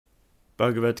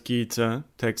Bhagavad Gita,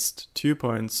 text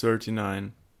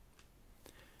 2.39.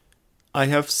 I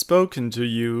have spoken to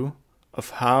you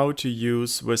of how to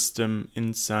use wisdom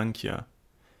in Sankhya.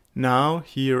 Now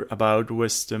hear about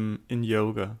wisdom in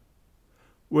Yoga.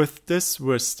 With this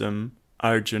wisdom,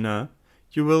 Arjuna,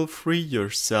 you will free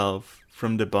yourself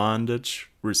from the bondage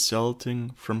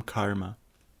resulting from karma.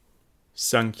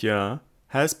 Sankhya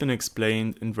has been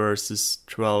explained in verses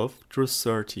 12 through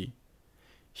 30.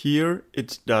 Here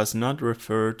it does not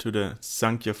refer to the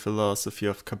Sankhya philosophy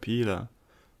of Kapila,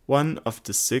 one of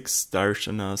the 6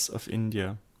 darshanas of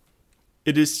India.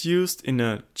 It is used in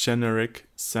a generic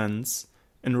sense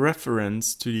in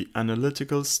reference to the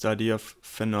analytical study of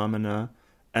phenomena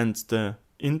and the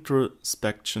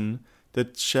introspection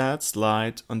that sheds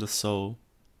light on the soul.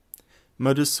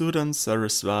 Madhusudan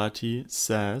Saraswati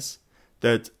says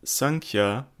that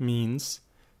Sankhya means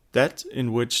that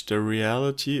in which the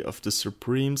reality of the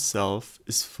Supreme Self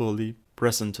is fully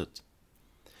presented.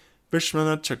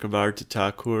 Caitanya-caritamrta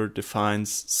Thakur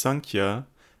defines Sankhya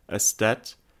as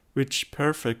that which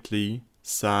perfectly,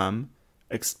 Sam,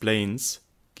 explains,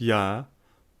 Gya,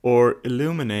 or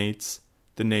illuminates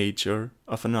the nature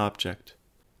of an object.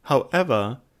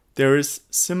 However, there is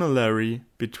similarity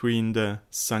between the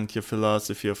Sankhya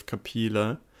philosophy of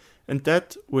Kapila and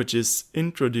that which is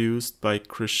introduced by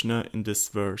Krischna in this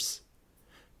verse.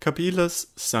 Kapila's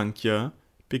Sankhya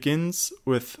begins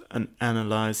with an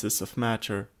analysis of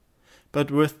matter,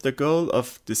 but with the goal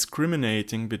of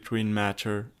discriminating between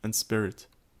matter and spirit.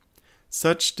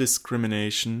 Such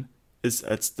discrimination is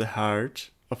at the heart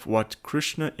of what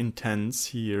Krischna intends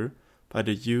here by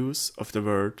the use of the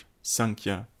word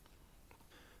Sankhya.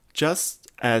 Just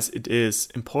as it is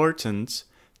important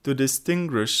to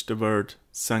distinguish the word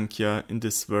Sankhya in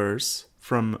this verse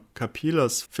from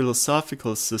Kapila's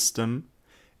philosophical system,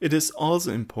 it is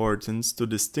also important to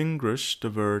distinguish the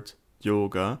word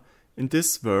Yoga in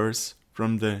this verse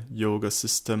from the Yoga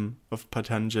system of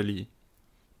Patanjali.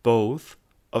 Both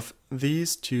of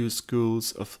these 2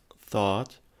 schools of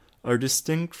thought are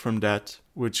distinct from that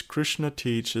which Krischna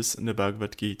teaches in the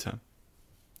Bhagavad Gita.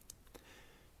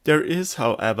 There is,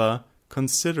 however,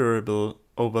 considerable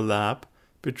overlap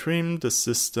between the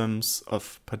systems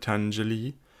of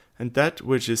Patanjali and that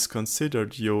which is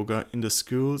considered yoga in the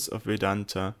schools of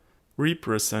Vedanta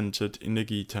represented in the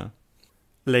Gita.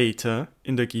 Later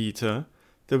in the Gita,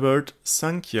 the word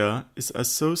Sankhya is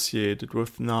associated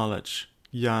with knowledge,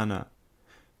 jnana,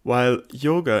 while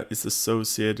yoga is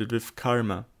associated with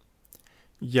karma.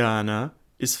 Jnana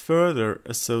is further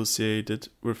associated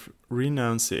with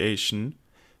renunciation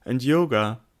and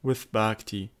yoga with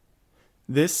bhakti.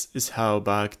 This is how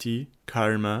bhakti,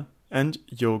 karma, and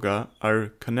yoga are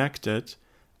connected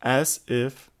as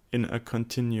if in a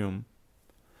continuum.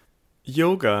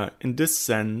 Yoga in this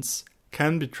sense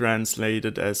can be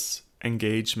translated as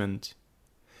engagement.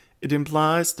 It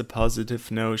implies the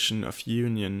positive notion of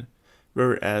union,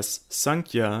 whereas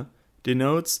Sankhya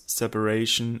denotes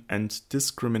separation and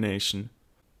discrimination,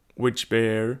 which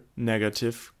bear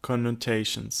negative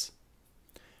connotations.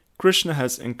 Krishna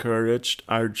has encouraged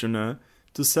Arjuna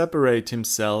to separate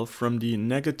himself from the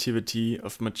negativity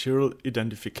of material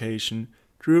identification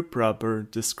through proper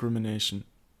discrimination.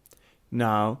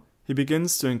 Now he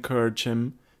begins to encourage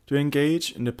him to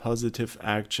engage in the positive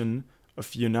action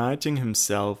of uniting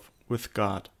himself with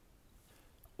God.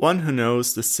 One who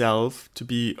knows the self to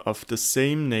be of the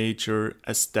same nature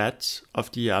as that of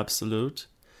the Absolute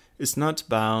is not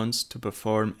bound to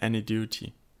perform any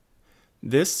duty.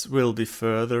 This will be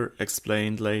further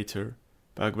explained later,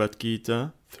 Bhagavad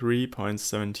Gita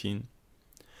 3.17.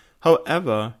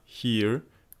 However, here,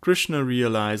 Krishna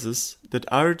realizes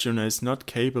that Arjuna is not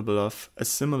capable of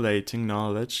assimilating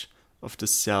knowledge of the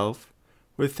self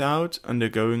without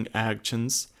undergoing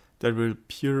actions that will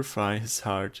purify his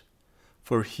heart,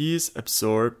 for he is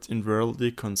absorbed in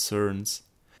worldly concerns,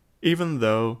 even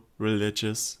though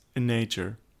religious in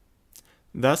nature.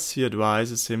 Thus he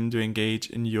advises him to engage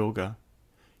in yoga.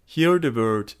 Here the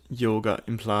word yoga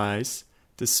implies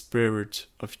the spirit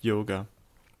of yoga.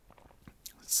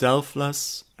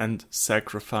 Selfless and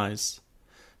sacrifice,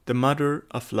 the mother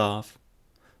of love,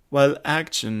 while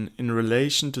action in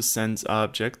relation to sense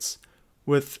objects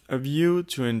with a view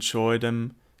to enjoy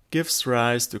them gives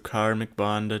rise to karmic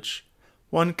bondage,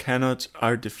 one cannot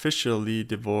artificially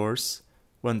divorce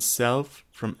oneself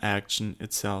from action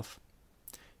itself.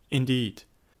 Indeed,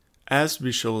 as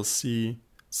we shall see,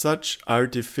 such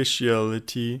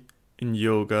artificiality in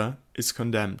yoga is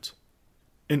condemned.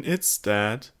 In its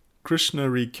stead, Krishna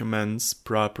recommends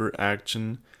proper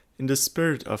action in the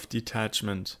spirit of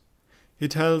detachment. He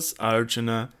tells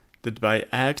Arjuna that by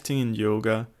acting in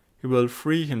yoga, he will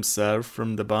free himself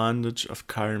from the bondage of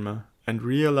karma and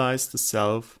realize the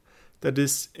self that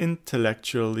is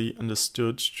intellectually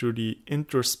understood through the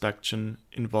introspection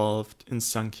involved in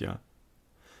Sankhya.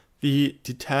 The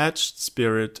detached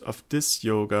spirit of this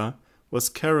yoga was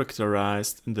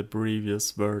characterized in the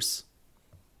previous verse.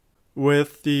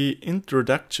 With the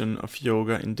introduction of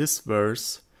yoga in this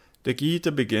verse, the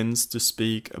Gita begins to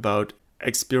speak about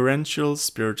experiential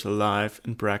spiritual life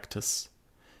and practice.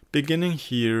 Beginning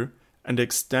here and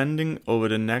extending over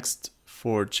the next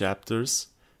 4 chapters,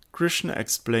 Krischna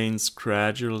explains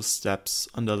gradual steps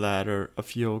on the ladder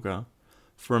of yoga,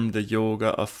 from the yoga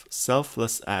of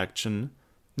selfless action,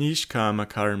 Nishkama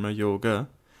Karma Yoga,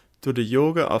 to the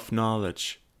yoga of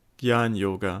knowledge, Jnana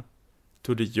Yoga,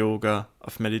 to the yoga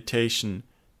of meditation,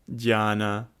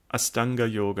 Dhyana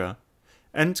Astanga Yoga,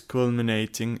 and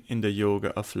culminating in the yoga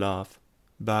of love,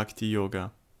 Bhakti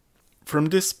Yoga. From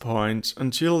this point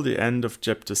until the end of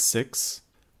chapter 6,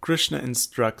 Krischna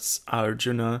instructs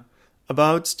Arjuna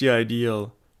about the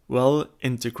ideal,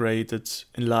 well-integrated,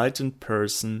 enlightened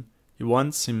person he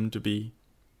wants him to be.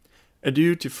 A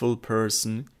dutiful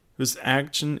person whose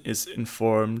action is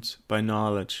informed by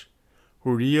knowledge,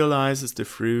 who realizes the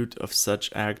fruit of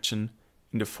such action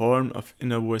in the form of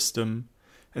inner wisdom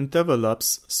and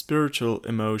develops spiritual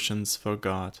emotions for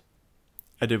God,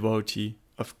 a devotee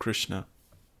of Krishna.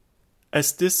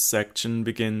 As this section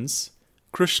begins,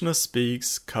 Krishna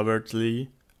speaks covertly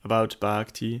about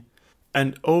Bhakti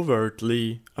and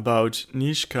overtly about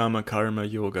Nishkama Karma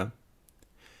Yoga.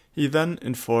 He then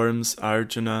informs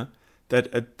Arjuna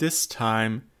that at this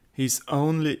time he is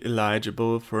only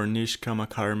eligible for Nishkama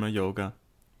Karma Yoga.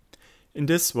 In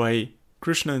this way,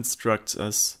 Krishna instructs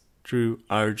us, through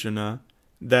Arjuna,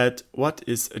 that what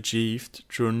is achieved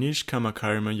through Nishkama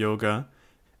Karma Yoga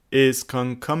is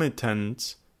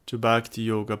concomitant to Bhakti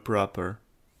Yoga proper.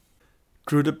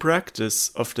 Through the practice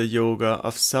of the yoga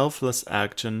of selfless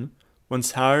action,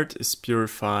 one's heart is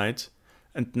purified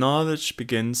and knowledge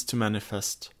begins to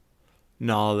manifest.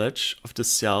 Knowledge of the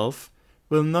self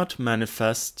will not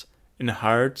manifest in a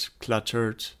heart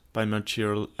cluttered by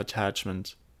material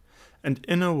attachment, and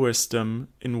inner wisdom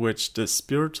in which the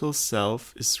spiritual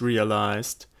self is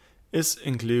realized is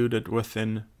included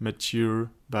within mature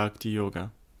Bhakti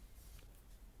Yoga.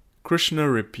 Krishna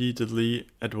repeatedly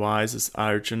advises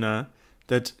Arjuna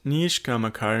that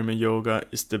Nishkama Karma Yoga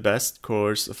is the best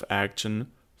course of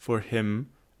action for him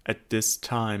at this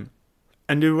time,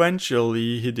 and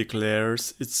eventually he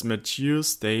declares its mature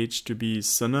stage to be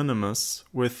synonymous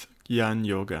with Jnana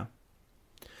Yoga.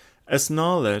 As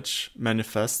knowledge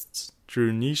manifests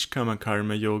through Nishkama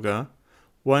Karma Yoga,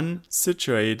 one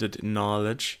situated in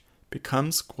knowledge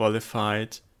becomes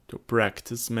qualified to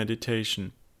practice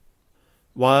meditation.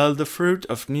 While the fruit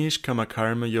of Nishkama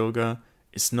Karma Yoga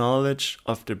is knowledge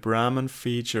of the Brahman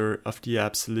feature of the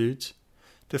Absolute,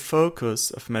 the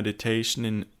focus of meditation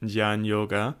in Jnana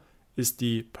Yoga is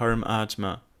the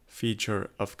Paramatma feature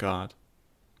of God.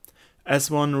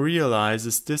 As one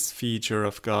realizes this feature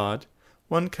of God,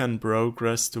 one can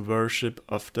progress to worship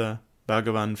of the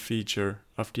Bhagavan feature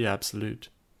of the Absolute.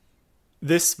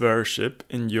 This worship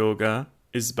in yoga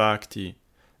is Bhakti,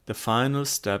 the final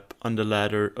step on the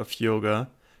ladder of yoga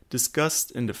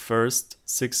discussed in the first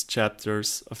 6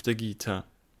 chapters of the Gita.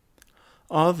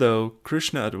 Although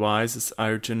Krishna advises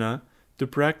Arjuna to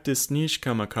practice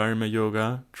Nishkama Karma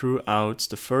Yoga throughout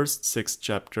the first 6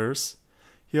 chapters,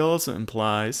 he also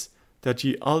implies that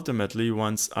he ultimately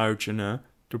wants Arjuna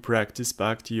to practice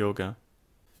Bhakti Yoga.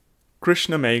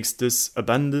 Krishna makes this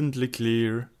abundantly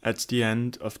clear at the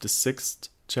end of the 6th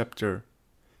chapter.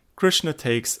 Krishna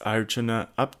takes Arjuna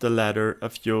up the ladder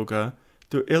of yoga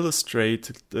to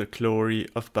illustrate the glory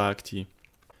of Bhakti.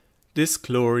 This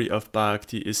glory of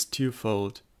Bhakti is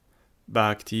twofold.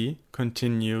 Bhakti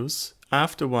continues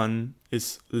after one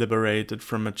is liberated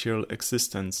from material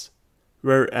existence,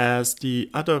 whereas the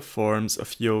other forms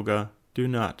of yoga do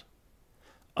not.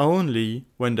 Only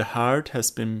when the heart has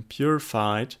been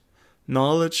purified,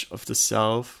 knowledge of the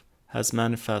self has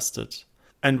manifested,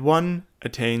 and one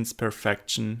attains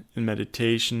perfection in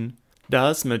meditation,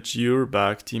 does mature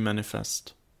Bhakti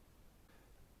manifest.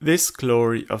 This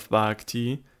glory of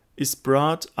Bhakti is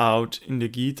brought out in the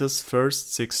Gita's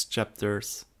first 6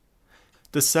 chapters.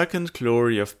 The second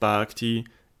glory of Bhakti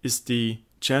is the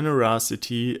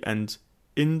generosity and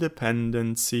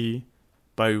independency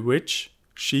by which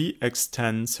she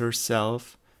extends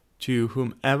herself to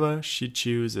whomever she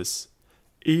chooses,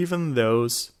 even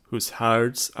those whose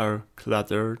hearts are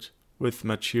cluttered with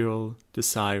material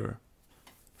desire.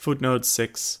 Footnote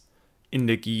 6. In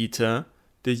the Gita,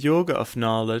 the yoga of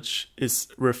knowledge is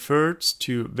referred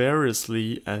to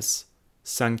variously as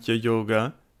Sankhya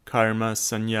Yoga, Karma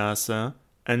Sannyasa,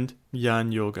 and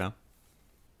Jnana Yoga.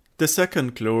 The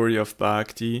second glory of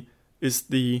Bhakti is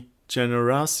the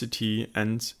generosity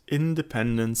and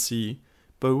independency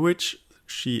by which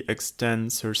she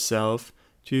extends herself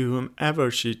to whomever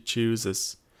she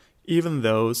chooses, even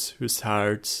those whose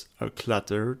hearts are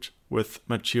cluttered with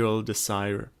material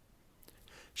desire.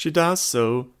 She does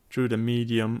so through the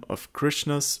medium of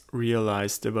Krishna's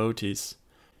realized devotees,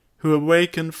 who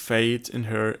awaken faith in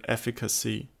her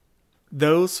efficacy.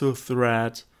 Those who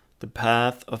thread the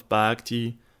path of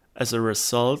Bhakti as a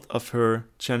result of her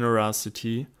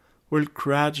generosity will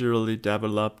gradually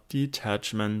develop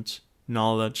detachment,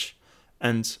 knowledge,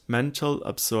 and mental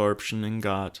absorption in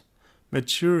God,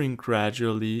 maturing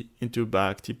gradually into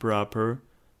Bhakti proper,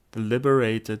 the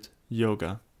liberated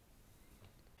yoga.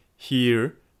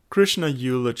 Here, Krishna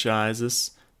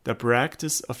eulogizes the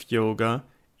practice of yoga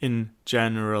in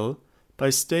general by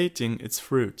stating its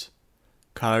fruit,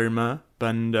 karma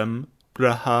bandham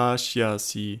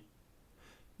prahasyasi.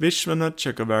 Vishwanath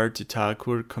Chakravarti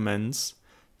Thakur comments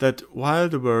that while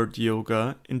the word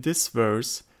yoga in this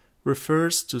verse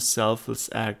refers to selfless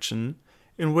action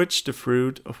in which the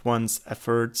fruit of one's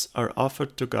efforts are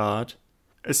offered to God,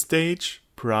 a stage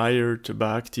prior to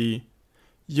Bhakti,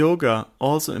 yoga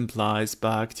also implies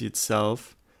Bhakti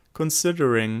itself,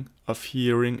 considering of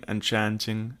hearing and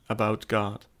chanting about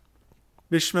God.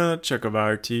 Vishwanath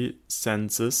Chakravarti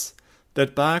senses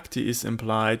that Bhakti is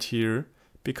implied here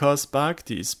because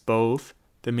Bhakti is both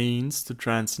the means to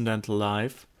transcendental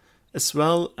life as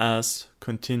well as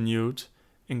continued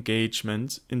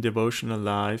engagement in devotional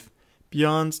life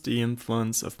beyond the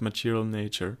influence of material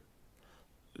nature.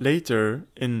 Later,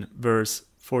 in verse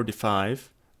 45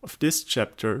 of this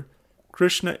chapter,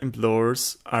 Krishna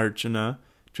implores Arjuna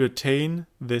to attain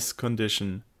this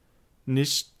condition,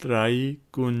 Nishtrayi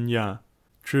Gunya,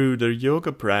 through the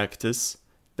yoga practice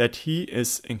that he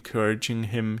is encouraging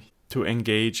him to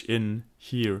engage in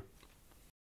here.